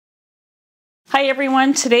Hi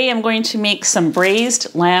everyone, today I'm going to make some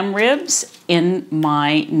braised lamb ribs in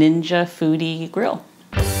my Ninja Foodi grill.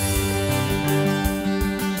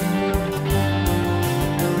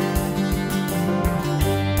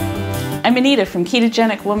 I'm Anita from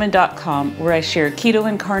KetogenicWoman.com, where I share keto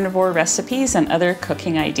and carnivore recipes and other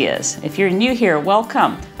cooking ideas. If you're new here,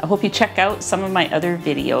 welcome. I hope you check out some of my other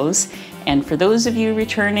videos. And for those of you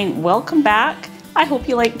returning, welcome back. I hope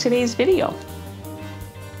you liked today's video.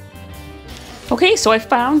 Okay, so I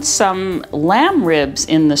found some lamb ribs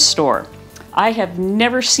in the store. I have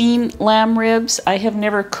never seen lamb ribs. I have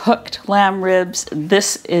never cooked lamb ribs.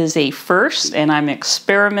 This is a first, and I'm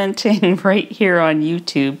experimenting right here on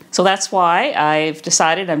YouTube. So that's why I've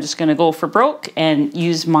decided I'm just gonna go for broke and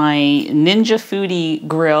use my Ninja Foodi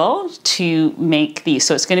grill to make these.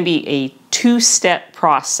 So it's gonna be a two-step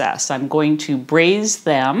process. I'm going to braise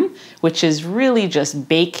them, which is really just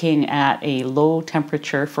baking at a low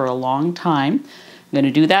temperature for a long time. I'm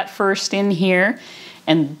gonna do that first in here.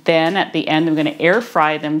 And then at the end, I'm going to air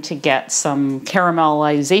fry them to get some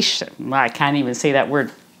caramelization. I can't even say that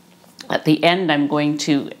word. At the end, I'm going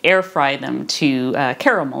to air fry them to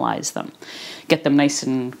caramelize them. Get them nice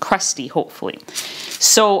and crusty, hopefully.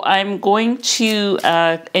 So I'm going to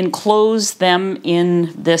enclose them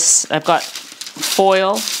in this. I've got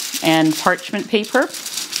foil and parchment paper.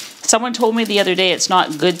 Someone told me the other day it's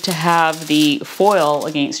not good to have the foil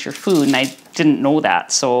against your food, and I didn't know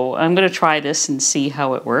that, so I'm going to try this and see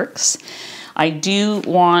how it works. I do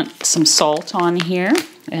want some salt on here,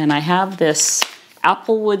 and I have this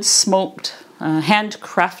Applewood smoked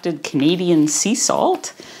handcrafted Canadian sea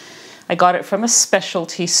salt. I got it from a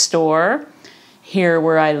specialty store here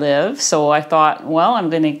where I live, so I thought, well, I'm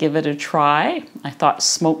going to give it a try. I thought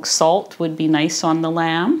smoked salt would be nice on the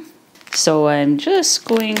lamb. So I'm just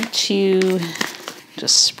going to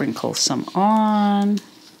just sprinkle some on.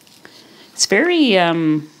 It's very,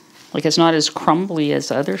 like it's not as crumbly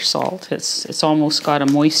as other salt. It's almost got a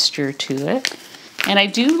moisture to it. And I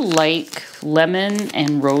do like lemon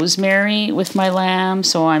and rosemary with my lamb,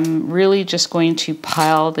 so I'm really just going to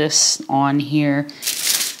pile this on here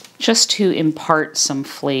just to impart some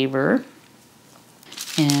flavor.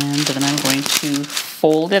 And then I'm going to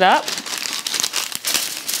fold it up.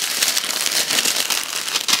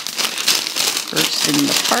 First in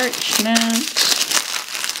the parchment,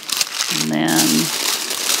 and then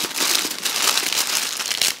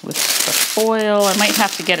with the foil. I might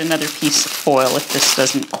have to get another piece of foil if this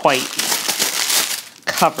doesn't quite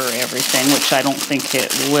cover everything, which I don't think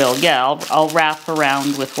it will. Yeah, I'll wrap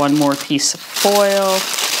around with one more piece of foil.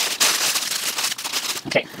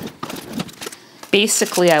 Okay.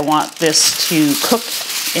 Basically, I want this to cook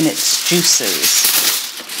in its juices.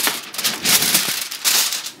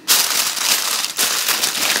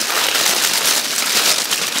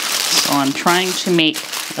 So I'm trying to make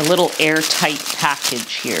a little airtight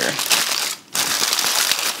package here.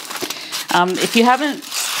 If you haven't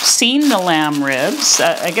seen the lamb ribs,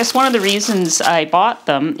 I guess one of the reasons I bought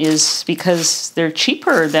them is because they're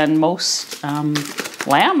cheaper than most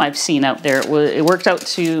lamb I've seen out there. It worked out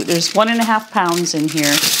to, there's 1.5 pounds in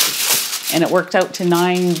here, and it worked out to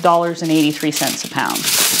 $9.83 a pound.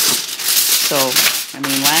 So, I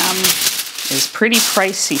mean, lamb is pretty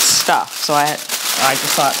pricey stuff. So I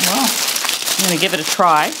just thought, well, I'm going to give it a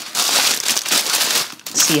try,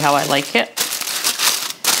 see how I like it.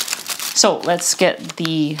 So let's get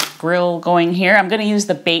the grill going here. I'm going to use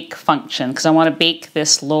the bake function because I want to bake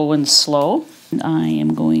this low and slow. And I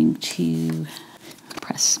am going to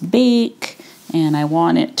press bake, and I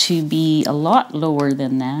want it to be a lot lower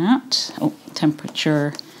than that. Oh,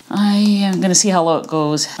 temperature. I am going to see how low it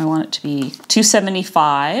goes. I want it to be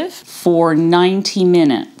 275 for 90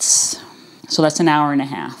 minutes. So that's an hour and a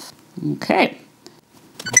half. Okay.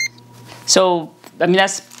 So, I mean,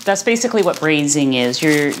 that's basically what braising is.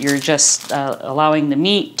 You're just allowing the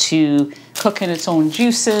meat to cook in its own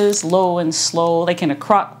juices, low and slow, like in a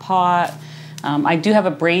crock pot. I do have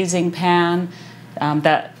a braising pan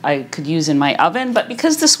that I could use in my oven, but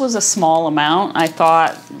because this was a small amount, I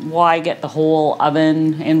thought, why get the whole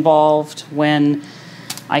oven involved when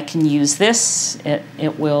I can use this?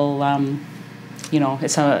 It will, you know,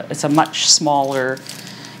 it's a much smaller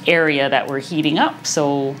area that we're heating up,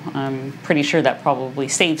 so I'm pretty sure that probably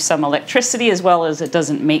saves some electricity as well as it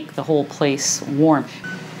doesn't make the whole place warm.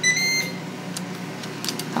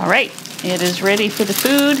 All right, it is ready for the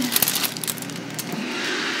food.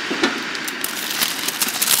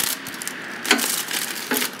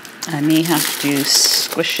 I may have to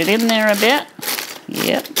squish it in there a bit.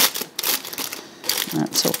 Yep,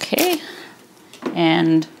 that's okay.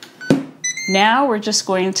 And now we're just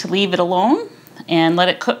going to leave it alone and let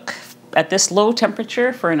it cook at this low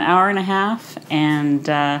temperature for an hour and a half, and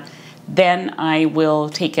then I will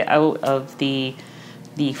take it out of the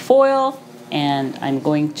foil, and I'm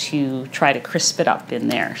going to try to crisp it up in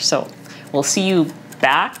there. So we'll see you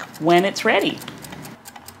back when it's ready.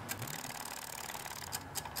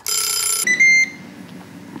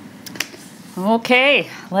 Okay,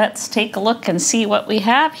 let's take a look and see what we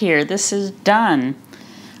have here. This is done.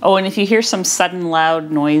 Oh, and if you hear some sudden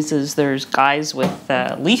loud noises, there's guys with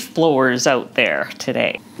leaf blowers out there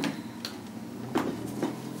today.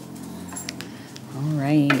 All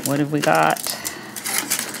right, what have we got?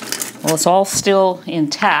 Well, it's all still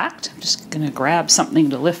intact. I'm just gonna grab something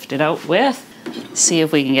to lift it out with. See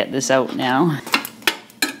if we can get this out now.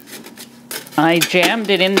 I jammed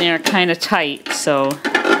it in there kind of tight, so,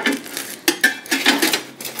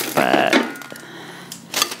 but,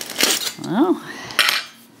 well,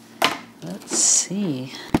 let's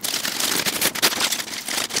see.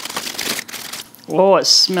 Oh, it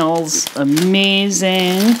smells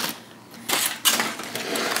amazing.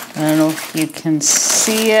 I don't know if you can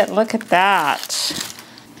see it. Look at that.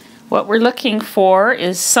 What we're looking for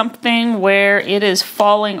is something where it is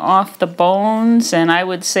falling off the bones, and I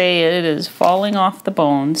would say it is falling off the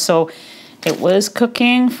bones. So it was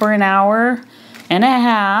cooking for an hour and a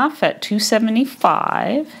half at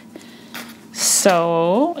 275.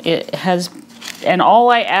 So it has, and all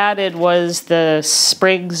I added was the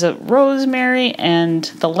sprigs of rosemary and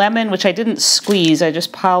the lemon, which I didn't squeeze. I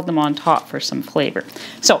just piled them on top for some flavor.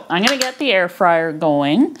 So I'm gonna get the air fryer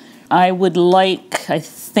going. I would like, I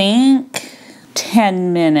think,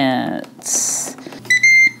 10 minutes.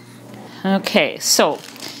 Okay, so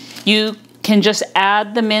you can just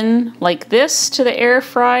add them in like this to the air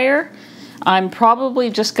fryer. I'm probably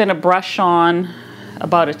just gonna brush on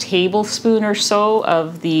about a tablespoon or so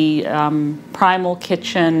of the Primal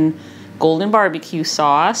Kitchen golden barbecue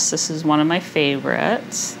sauce. This is one of my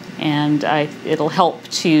favorites. And it'll help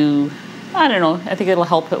to, I don't know, I think it'll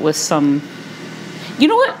help it with some, you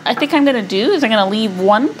know what I think I'm gonna do is I'm gonna leave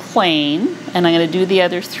one plain and I'm gonna do the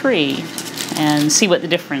other three and see what the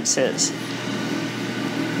difference is.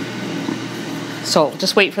 So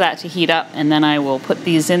just wait for that to heat up, and then I will put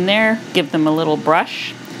these in there, give them a little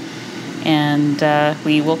brush, and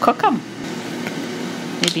we will cook them.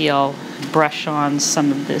 Maybe I'll brush on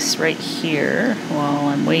some of this right here while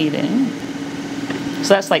I'm waiting.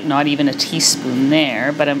 So that's like not even a teaspoon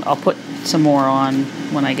there, but I'll put some more on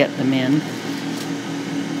when I get them in.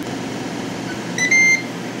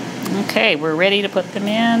 Okay, we're ready to put them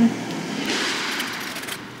in.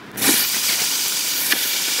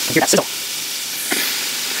 Here, sizzle.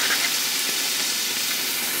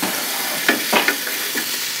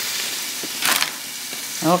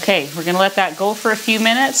 Okay, we're gonna let that go for a few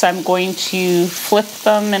minutes. I'm going to flip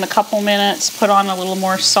them in a couple minutes, put on a little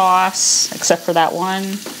more sauce, except for that one,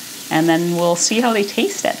 and then we'll see how they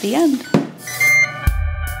taste at the end.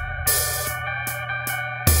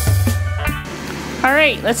 All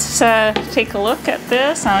right, let's take a look at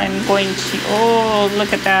this. I'm going to, oh,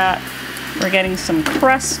 look at that. We're getting some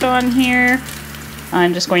crust on here.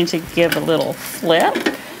 I'm just going to give a little flip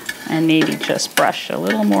and maybe just brush a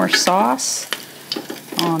little more sauce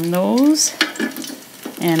on those.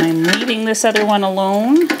 And I'm leaving this other one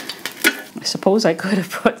alone. I suppose I could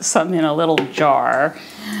have put some in a little jar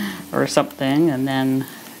or something and then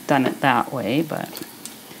done it that way, but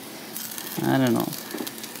I don't know.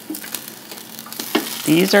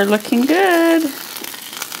 These are looking good.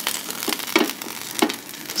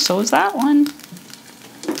 So is that one.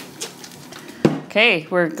 Okay,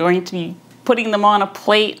 we're going to be putting them on a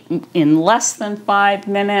plate in less than 5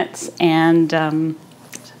 minutes and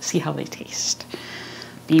see how they taste.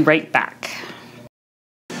 Be right back.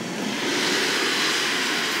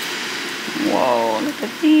 Whoa, look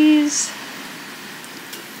at these.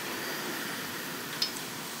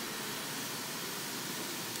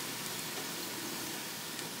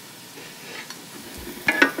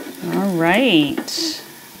 All right,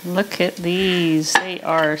 look at these. They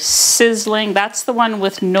are sizzling. That's the one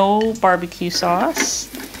with no barbecue sauce.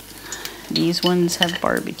 These ones have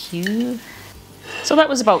barbecue. So that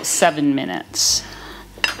was about 7 minutes.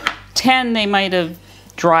 10, they might have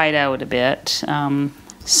dried out a bit.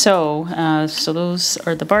 So those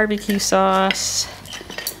are the barbecue sauce.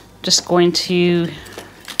 Just going to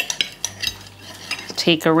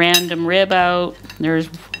take a random rib out. There's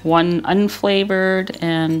one unflavored,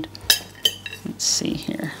 and let's see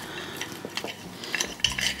here.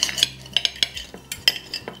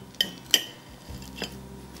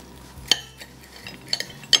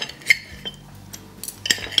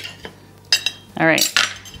 All right,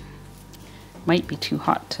 might be too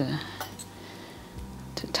hot to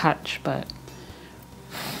touch, but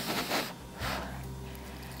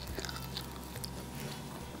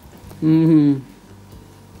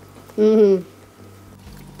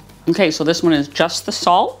Okay, so this one is just the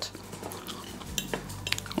salt.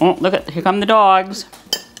 Oh, look at, here come the dogs.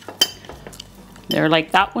 They're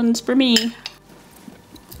like, that one's for me.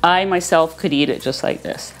 I myself could eat it just like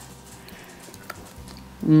this.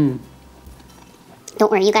 Don't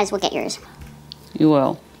worry, you guys will get yours. You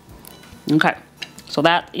will. Okay, so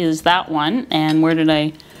that is that one. And where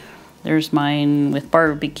did there's mine with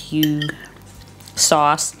barbecue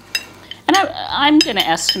sauce. And I'm gonna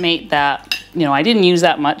estimate that, you know, I didn't use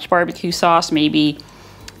that much barbecue sauce, maybe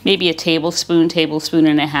a tablespoon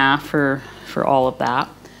and a half for all of that.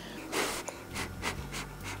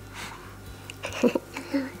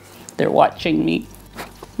 They're watching me.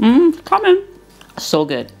 Coming. So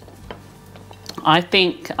good. I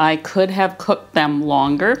think I could have cooked them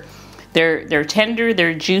longer. They're tender,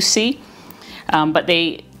 they're juicy, but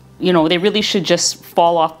they, you know, they really should just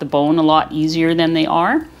fall off the bone a lot easier than they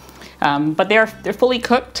are. But they're fully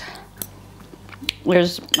cooked.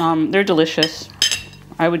 They're delicious.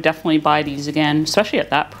 I would definitely buy these again, especially at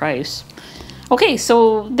that price. Okay,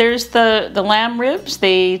 so there's the lamb ribs.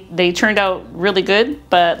 They turned out really good,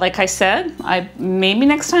 but like I said, maybe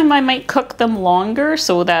next time I might cook them longer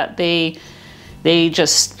so that they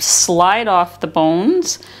just slide off the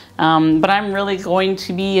bones. But I'm really going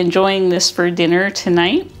to be enjoying this for dinner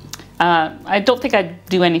tonight. I don't think I'd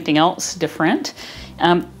do anything else different.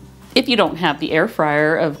 If you don't have the air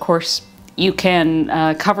fryer, of course, you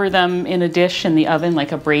can cover them in a dish in the oven,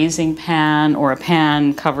 like a braising pan or a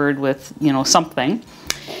pan covered with, you know, something,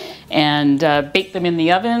 and bake them in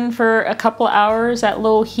the oven for a couple hours at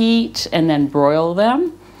low heat and then broil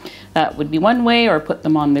them. That would be one way, or put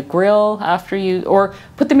them on the grill after or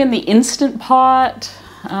put them in the Instant Pot,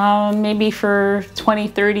 maybe for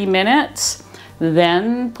 20-30 minutes,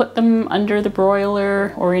 then put them under the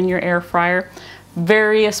broiler or in your air fryer.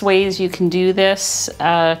 Various ways you can do this.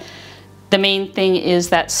 The main thing is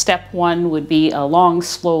that step 1 would be a long,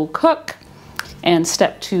 slow cook, and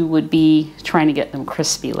step 2 would be trying to get them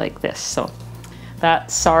crispy like this. So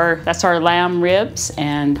that's our lamb ribs,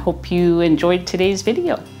 and hope you enjoyed today's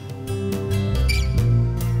video.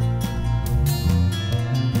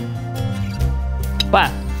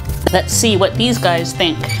 But let's see what these guys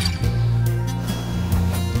think.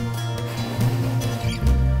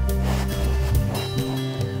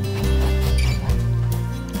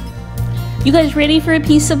 You guys ready for a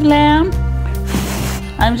piece of lamb?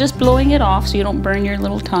 I'm just blowing it off so you don't burn your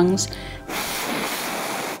little tongues.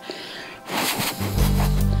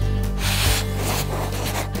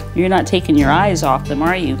 You're not taking your eyes off them,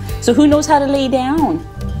 are you? So who knows how to lay down?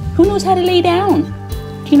 Who knows how to lay down?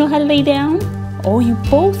 Do you know how to lay down? Oh, you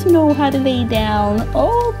both know how to lay down.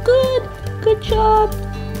 Oh, good. Good job.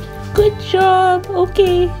 Good job.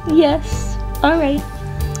 Okay, yes. All right.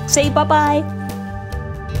 Say bye-bye.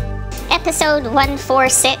 Episode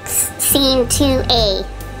 146, Scene 2A.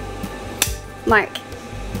 Mark.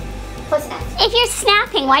 What's that? If you're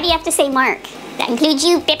snapping, why do you have to say Mark? That includes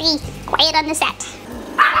you, Pippi. Quiet on the set.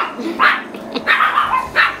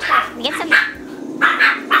 Get some.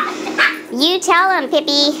 You tell him,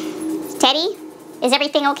 Pippi. Teddy, is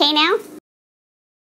everything okay now?